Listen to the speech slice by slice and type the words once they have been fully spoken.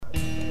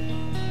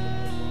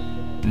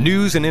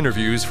News and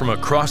interviews from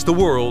across the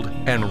world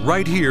and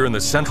right here in the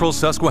central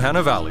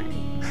Susquehanna Valley.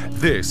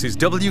 This is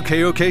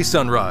WKOK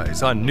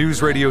Sunrise on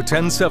News Radio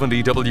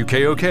 1070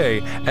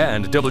 WKOK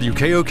and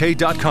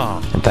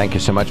WKOK.com. And thank you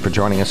so much for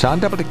joining us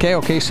on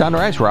WKOK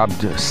Sunrise. Rob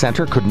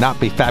Center could not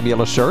be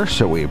fabulouser,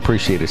 so we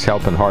appreciate his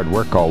help and hard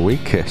work all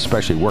week,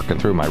 especially working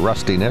through my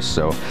rustiness,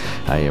 so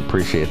I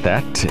appreciate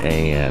that.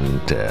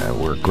 And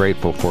we're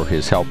grateful for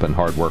his help and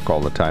hard work all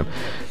the time.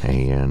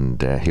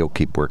 And he'll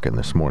keep working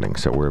this morning,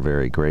 so we're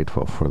very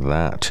grateful for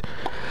that.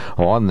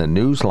 On the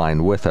news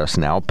line with us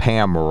now,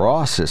 Pam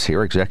Ross is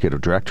here,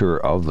 Executive Director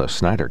of the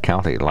Snyder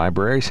County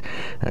Libraries.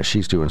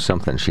 She's doing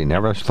something she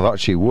never thought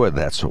she would.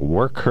 That's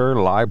work her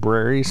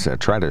libraries,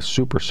 try to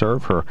super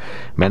serve her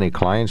many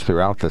clients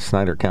throughout the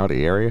Snyder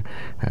County area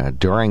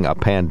during a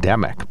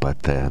pandemic.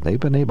 But they've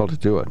been able to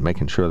do it,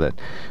 making sure that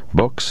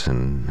books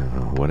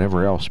and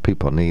whatever else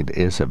people need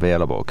is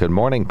available. Good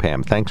morning,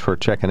 Pam. Thanks for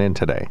checking in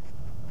today.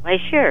 Why,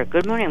 sure.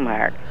 Good morning,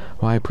 Mark.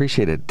 Well, I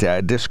appreciate it.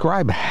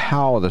 Describe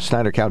how the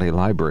Snyder County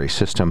Library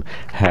System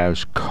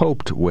has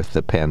coped with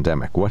the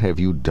pandemic. What have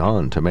you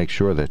done to make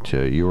sure that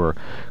your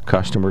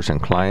customers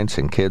and clients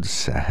and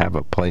kids have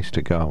a place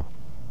to go?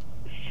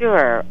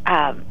 Sure.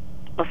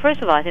 Well,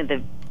 first of all, I think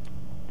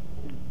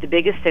the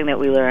biggest thing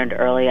that we learned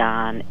early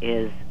on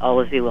is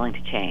always be willing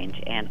to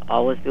change and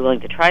always be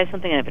willing to try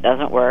something, and if it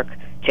doesn't work,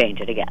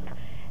 change it again.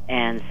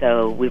 And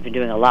so we've been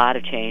doing a lot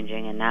of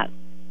changing and not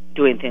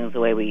doing things the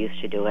way we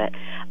used to do it.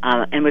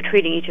 And we're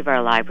treating each of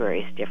our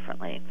libraries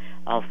differently,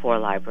 all 4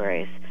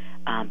 libraries,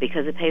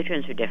 because the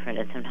patrons are different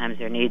and sometimes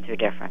their needs are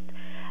different.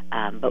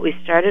 But we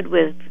started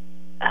with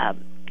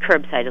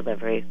curbside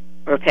delivery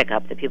or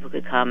pickup, that people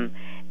could come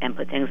and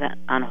put things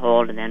on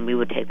hold, and then we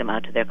would take them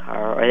out to their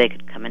car, or they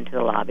could come into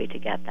the lobby to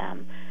get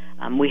them.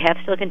 We have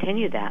still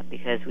continued that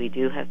because we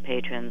do have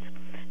patrons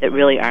that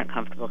really aren't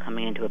comfortable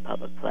coming into a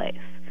public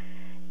place.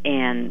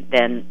 And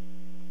then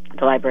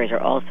the libraries are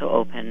also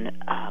open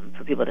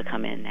for people to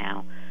come in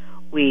now.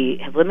 We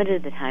have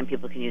limited the time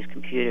people can use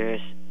computers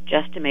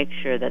just to make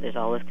sure that there's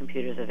always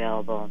computers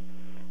available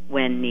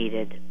when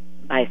needed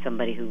by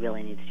somebody who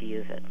really needs to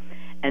use it.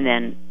 And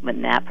then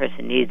when that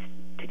person needs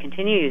to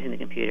continue using the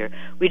computer,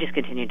 we just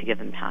continue to give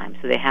them time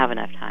so they have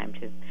enough time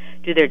to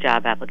do their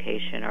job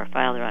application or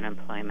file their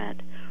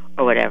unemployment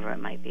or whatever it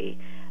might be.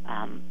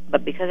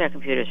 But because our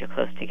computers are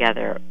close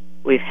together,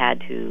 we've had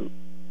to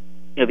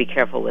be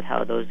careful with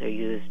how those are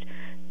used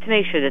to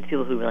make sure that the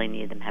people who really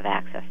need them have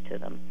access to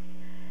them.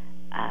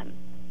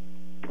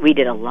 We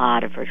did a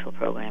lot of virtual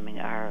programming.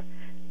 Our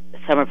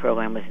summer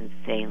program was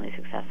insanely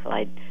successful.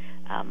 I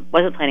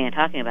wasn't planning on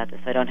talking about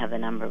this, so I don't have the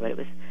number, but it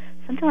was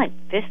something like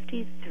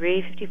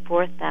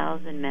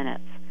 54,000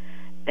 minutes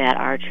that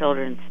our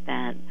children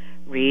spent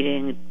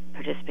reading,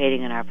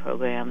 participating in our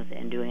programs,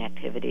 and doing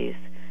activities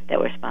that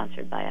were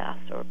sponsored by us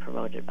or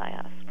promoted by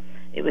us.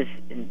 It was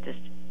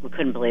we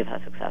couldn't believe how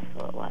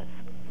successful it was.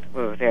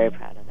 We were very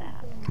proud of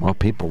that. Well,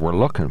 people were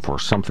looking for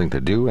something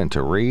to do and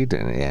to read,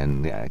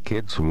 and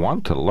kids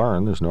want to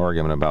learn. There's no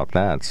argument about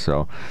that.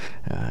 So,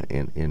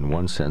 in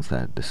one sense,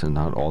 that this is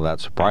not all that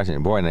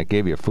surprising. Boy, and it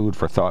gave you food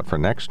for thought for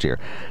next year.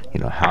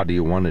 How do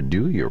you want to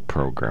do your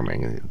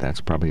programming? That's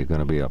probably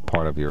going to be a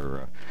part of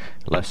your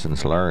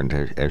lessons learned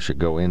as you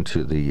go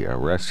into the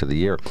rest of the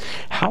year.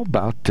 How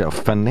about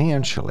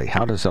financially?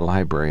 How does a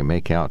library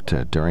make out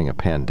during a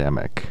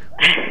pandemic?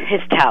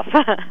 It's tough.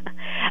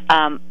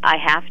 I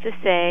have to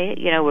say,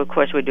 of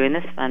course, we're doing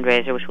this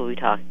fundraiser, which we'll be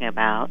talking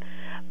about,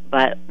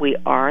 but we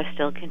are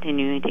still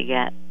continuing to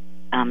get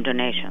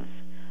donations.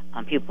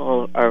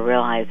 People are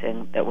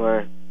realizing that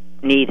we're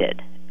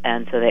needed,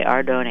 and so they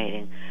are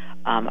donating.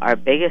 Our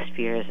biggest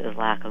fears is is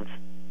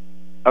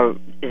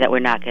that we're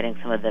not getting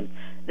some of the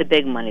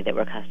big money that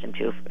we're accustomed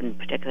to, in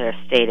particular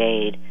state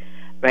aid.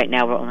 Right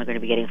now, we're only going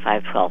to be getting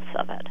 5/12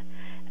 of it,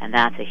 and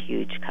that's a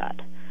huge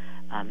cut.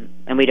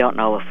 And we don't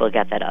know if we'll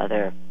get that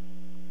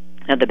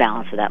the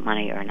balance of that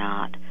money or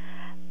not.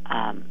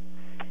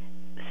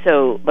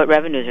 But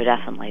revenues are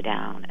definitely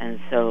down, and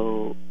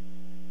so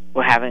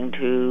we're having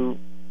to,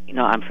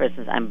 for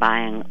instance, I'm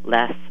buying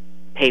less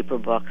paper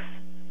books.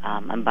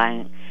 I'm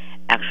buying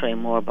actually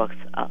more books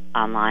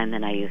online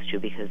than I used to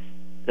because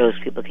those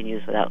people can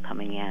use without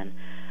coming in.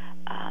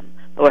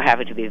 But we're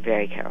having to be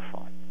very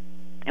careful,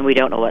 and we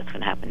don't know what's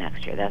going to happen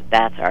next year.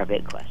 That's our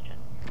big question.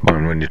 Well,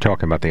 when you're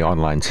talking about the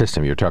online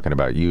system, you're talking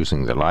about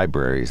using the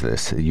libraries,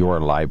 your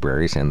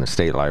libraries and the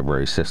state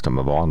library system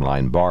of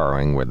online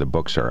borrowing, where the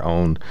books are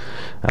owned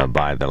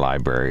by the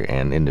library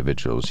and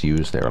individuals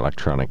use their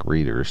electronic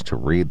readers to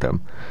read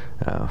them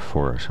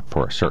for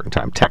a certain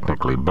time,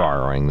 technically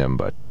borrowing them,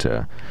 but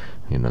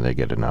they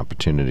get an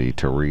opportunity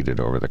to read it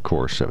over the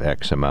course of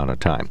X amount of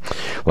time.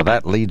 Well,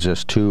 that leads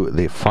us to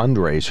the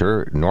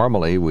fundraiser.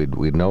 Normally,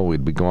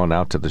 we'd be going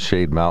out to the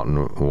Shade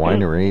Mountain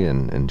Winery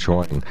and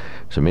enjoying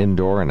some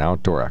indoor and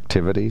outdoor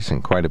activities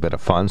and quite a bit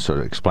of fun. So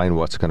explain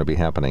what's going to be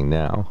happening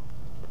now.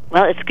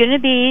 Well, it's going to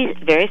be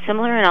very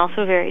similar and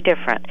also very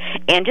different.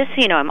 And just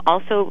so you know, I'm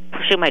also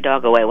pushing my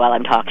dog away while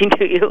I'm talking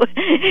to you.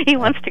 He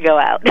wants to go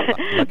out.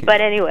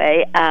 But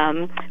anyway,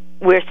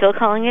 We're still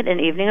calling it an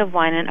evening of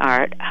wine and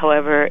art.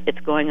 However, it's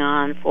going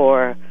on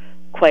for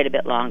quite a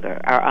bit longer.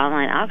 Our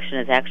online auction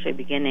is actually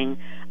beginning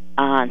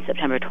on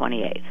September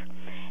 28th,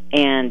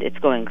 and it's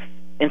going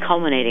and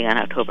culminating on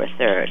October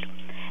 3rd.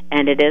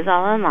 And it is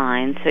all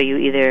online, so you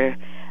either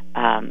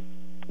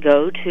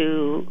go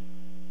to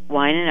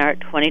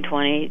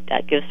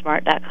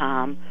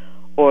wineandart2020.givesmart.com,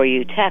 or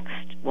you text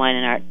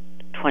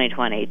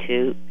wineandart2020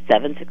 to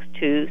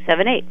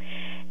 76278.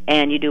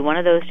 And you do one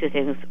of those two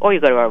things, or you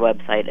go to our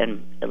website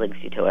and it links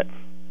you to it.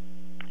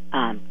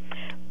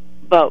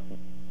 But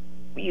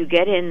you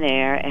get in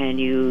there and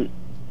you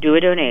do a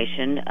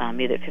donation,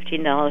 either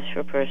 $15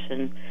 per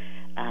person,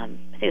 I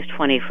think it's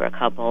 $20 for a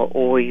couple,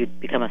 or you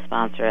become a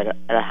sponsor at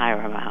a higher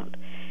amount.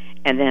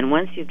 And then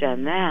once you've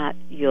done that,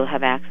 you'll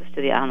have access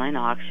to the online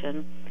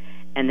auction.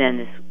 And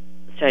then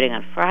starting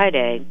on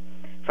Friday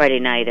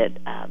night at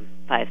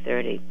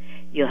 5:30,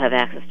 you'll have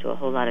access to a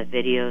whole lot of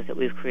videos that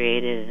we've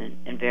created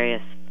and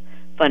various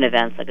fun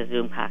events like a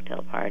Zoom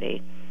cocktail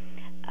party,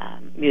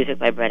 music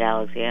by Brett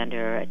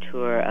Alexander, a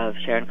tour of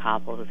Sharon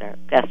Koppel, who's our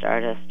guest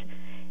artist,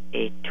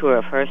 a tour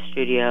of her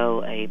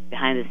studio, a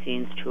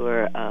behind-the-scenes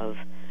tour of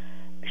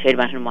Shade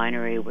Mountain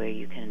Winery, where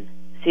you can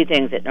see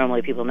things that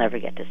normally people never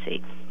get to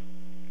see.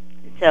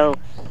 So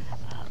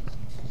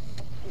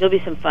there'll be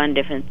some fun,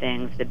 different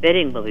things. The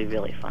bidding will be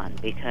really fun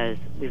because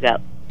we've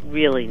got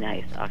really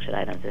nice auction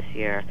items this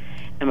year,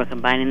 and we're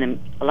combining them,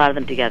 a lot of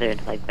them together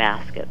into like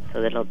baskets,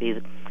 so that it'll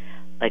be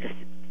like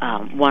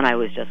one I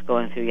was just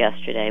going through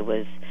yesterday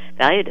was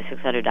valued at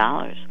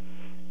 $600,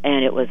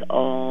 and it was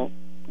all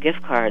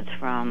gift cards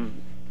from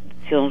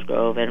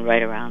Selinsgrove and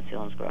right around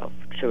Selinsgrove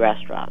to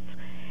restaurants.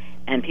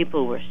 And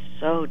people were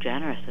so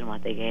generous in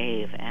what they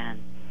gave. And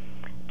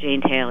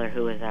Jane Taylor,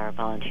 who was our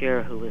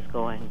volunteer who was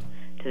going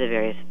to the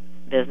various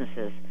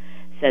businesses,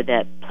 said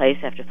that place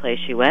after place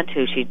she went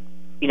to, she'd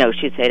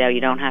say, "No,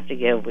 you don't have to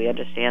give. We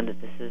understand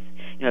that this is,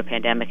 a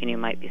pandemic and you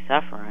might be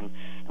suffering,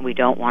 and we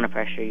don't want to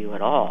pressure you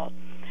at all."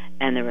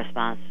 And the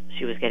response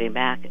she was getting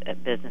back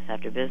at business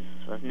after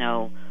business was,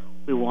 "No,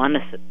 we want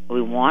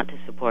to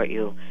support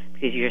you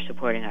because you're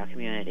supporting our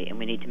community, and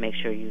we need to make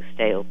sure you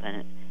stay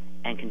open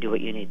and can do what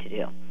you need to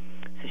do."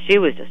 So she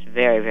was just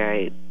very,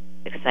 very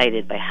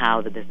excited by how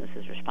the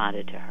businesses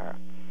responded to her.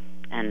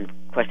 And,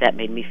 of course, that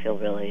made me feel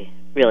really,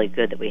 really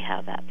good that we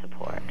have that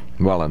support.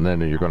 Well, and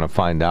then you're going to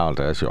find out,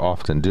 as you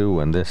often do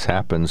when this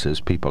happens, is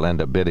people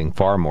end up bidding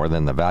far more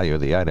than the value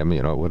of the item.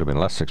 It would have been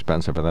less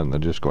expensive for them to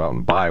just go out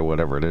and buy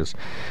whatever it is,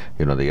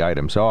 the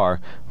items are.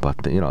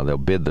 But, they'll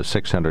bid the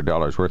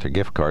 $600 worth of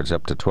gift cards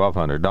up to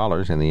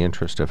 $1,200 in the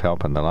interest of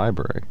helping the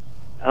library.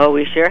 Oh,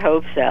 we sure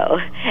hope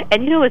so.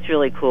 And what's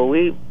really cool?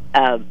 We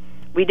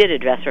did a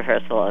dress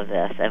rehearsal of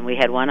this, and we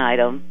had one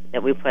item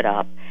that we put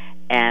up,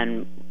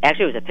 and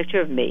actually it was a picture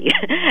of me,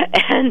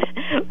 and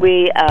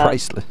we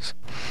priceless.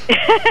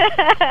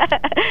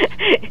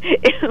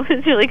 It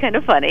was really kind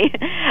of funny,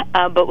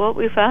 but what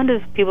we found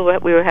is this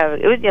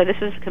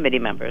was committee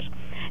members,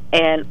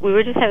 and we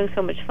were just having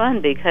so much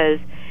fun because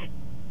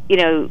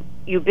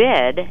you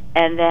bid,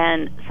 and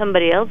then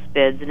somebody else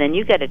bids, and then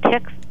you get a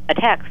text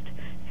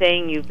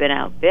saying you've been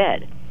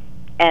outbid,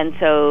 and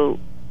so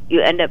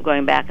you end up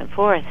going back and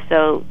forth.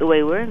 So the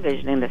way we're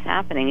envisioning this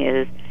happening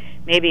is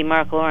maybe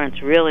Mark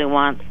Lawrence really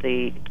wants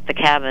the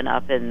cabin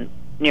up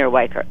near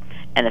Wyker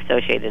and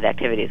associated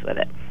activities with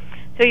it.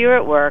 So you're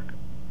at work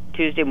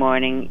Tuesday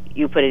morning,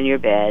 you put in your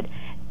bid,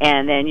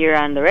 and then you're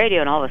on the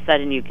radio, and all of a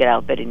sudden you get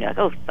outbid, and you're like,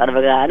 "Oh, son of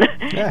a gun,"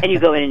 and you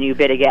go in and you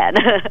bid again.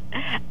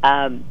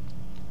 And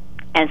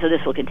so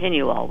this will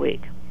continue all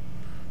week.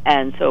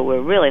 And so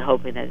we're really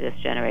hoping that this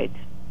generates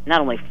not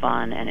only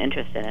fun and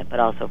interest in it, but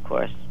also, of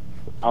course,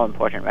 all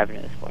important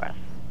revenues for us.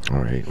 All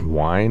right.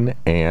 Wine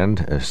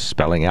and,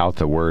 spelling out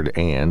the word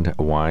and,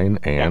 wine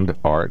and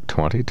art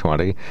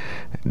 2020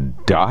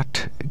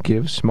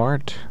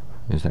 .givesmart.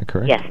 Is that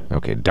correct? Yes.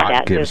 Okay.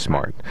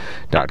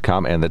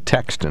 .givesmart.com. And the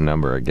text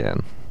number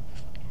again.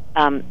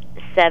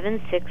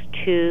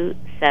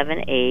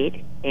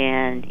 76278,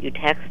 and you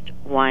text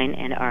Wine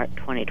and Art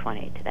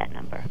 2020 to that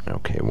number.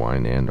 Okay,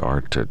 Wine and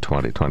Art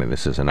 2020.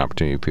 This is an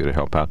opportunity for you to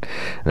help out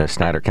the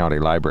Snyder County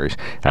Libraries.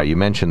 You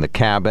mentioned the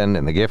cabin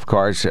and the gift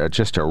cards.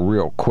 Just a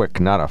real quick,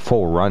 not a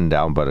full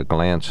rundown, but a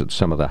glance at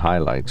some of the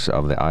highlights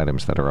of the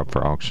items that are up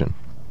for auction.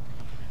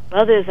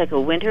 Well, there's like a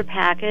winter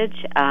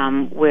package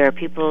where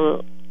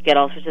people get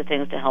all sorts of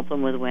things to help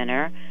them with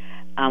winter.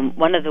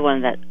 One of the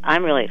ones that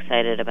I'm really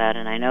excited about,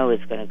 and I know is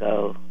going to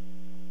go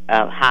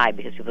high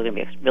because people are going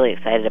to be really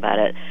excited about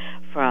it,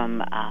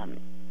 from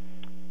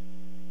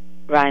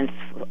Ryan's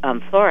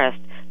Florist,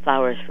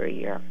 Flowers for a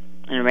Year,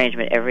 an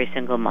arrangement every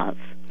single month.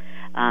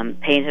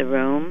 Paint a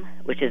Room,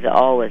 which is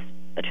always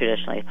a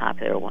traditionally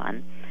popular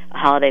one. A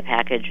holiday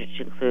package, which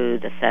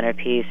includes a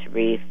centerpiece,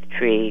 wreath,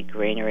 tree,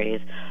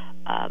 greeneries,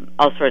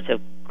 all sorts of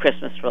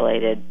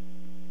Christmas-related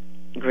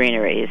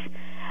greeneries.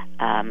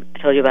 I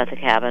told you about the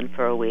cabin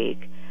for a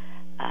week.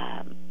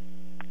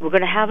 We're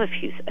going to have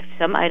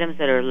some items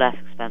that are less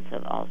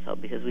expensive also,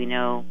 because we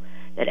know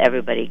that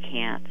everybody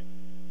can't,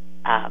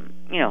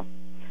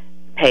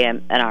 pay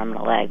an arm and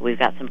a leg. We've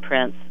got some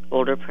prints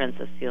older prints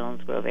of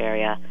Selinsgrove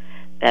area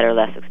that are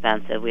less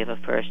expensive. We have a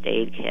first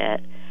aid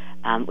kit.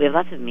 We have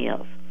lots of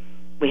meals.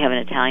 We have an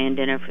Italian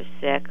dinner for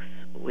 6.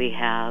 We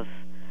have,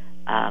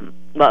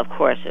 of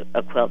course,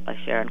 a quilt by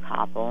Sharon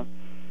Koppel.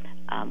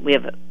 We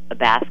have a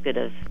basket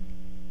of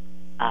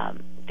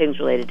things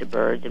related to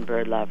birds and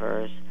bird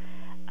lovers.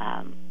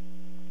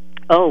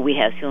 We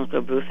have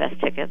Selinsgrove Brewfest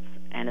tickets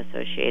and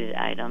associated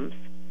items.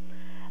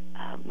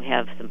 We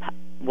have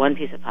one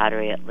piece of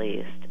pottery at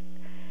least.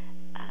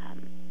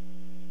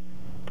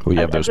 Well,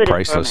 you have those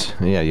priceless.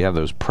 Yeah, you have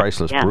those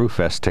priceless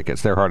Brewfest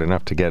tickets. They're hard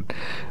enough to get.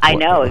 I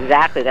know,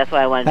 exactly. That's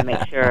why I wanted to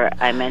make sure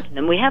I mentioned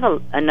them. We have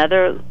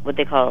another what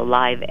they call a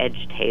live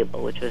edge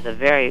table, which was a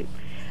very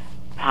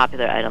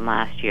popular item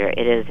last year.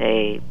 It is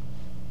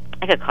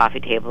like a coffee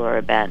table or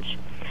a bench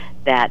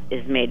that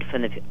is made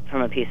from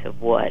a piece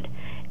of wood,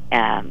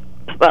 a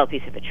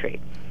piece of a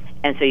tree,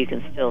 and so you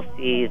can still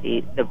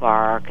see the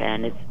bark,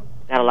 and it's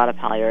got a lot of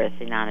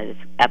polyurethane on it. It's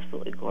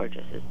absolutely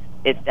gorgeous.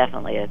 It's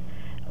definitely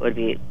would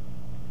be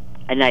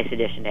a nice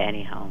addition to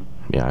any home.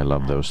 Yeah, I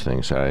love those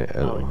things. I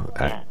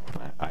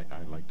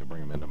like to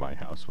bring them into my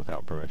house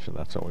without permission.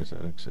 That's always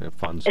a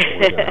fun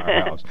story in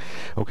our house.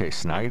 Okay,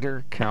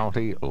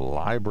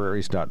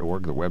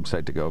 SnyderCountyLibraries.org, the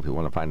website to go if you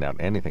want to find out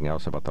anything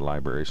else about the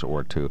libraries,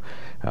 or to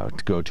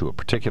go to a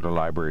particular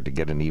library to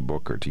get an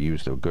ebook, or to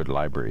use the good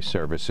library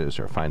services,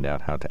 or find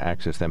out how to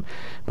access them.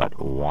 But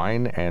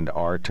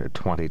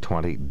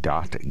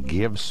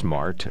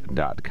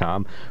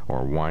wineandart2020.givesmart.com,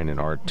 or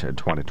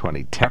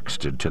wineandart2020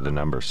 texted to the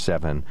number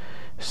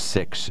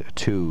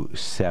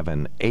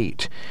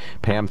 76278.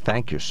 Pam,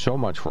 thank you so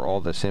much for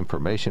all this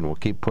information. We'll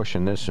keep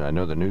pushing this. I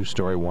know the news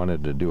story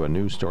wanted to do a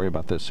news story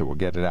about this, so we'll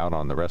get it out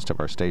on the rest of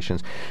our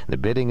stations. The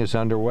bidding is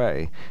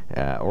underway,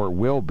 or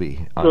will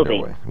be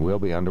underway. Will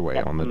be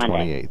underway on the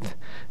Monday. 28th.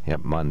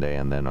 Yep, Monday,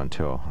 and then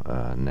until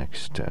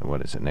next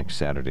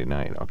Saturday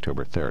night,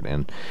 October 3rd.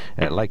 And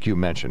like you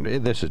mentioned,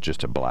 this is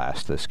just a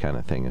blast. This kind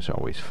of thing is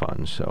always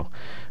fun. So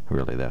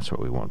really, that's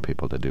what we want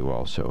people to do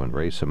also, and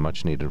raise some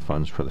much-needed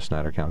funds for the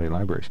Snyder County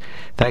Libraries.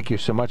 Thank you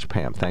so much,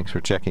 Pam. Thanks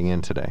for checking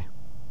in today.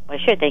 Well,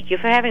 sure. Thank you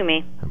for having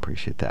me. I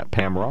appreciate that.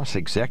 Pam Ross,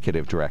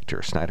 Executive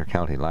Director, Snyder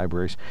County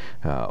Libraries,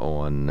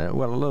 on a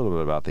little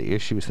bit about the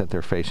issues that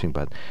they're facing,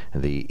 but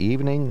the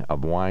Evening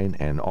of Wine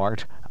and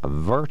Art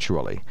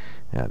virtually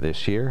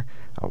this year.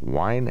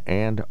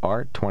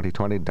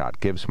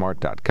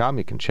 wineandart2020.givesmart.com.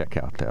 You can check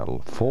out the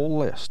full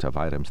list of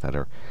items that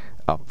are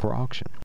up for auction.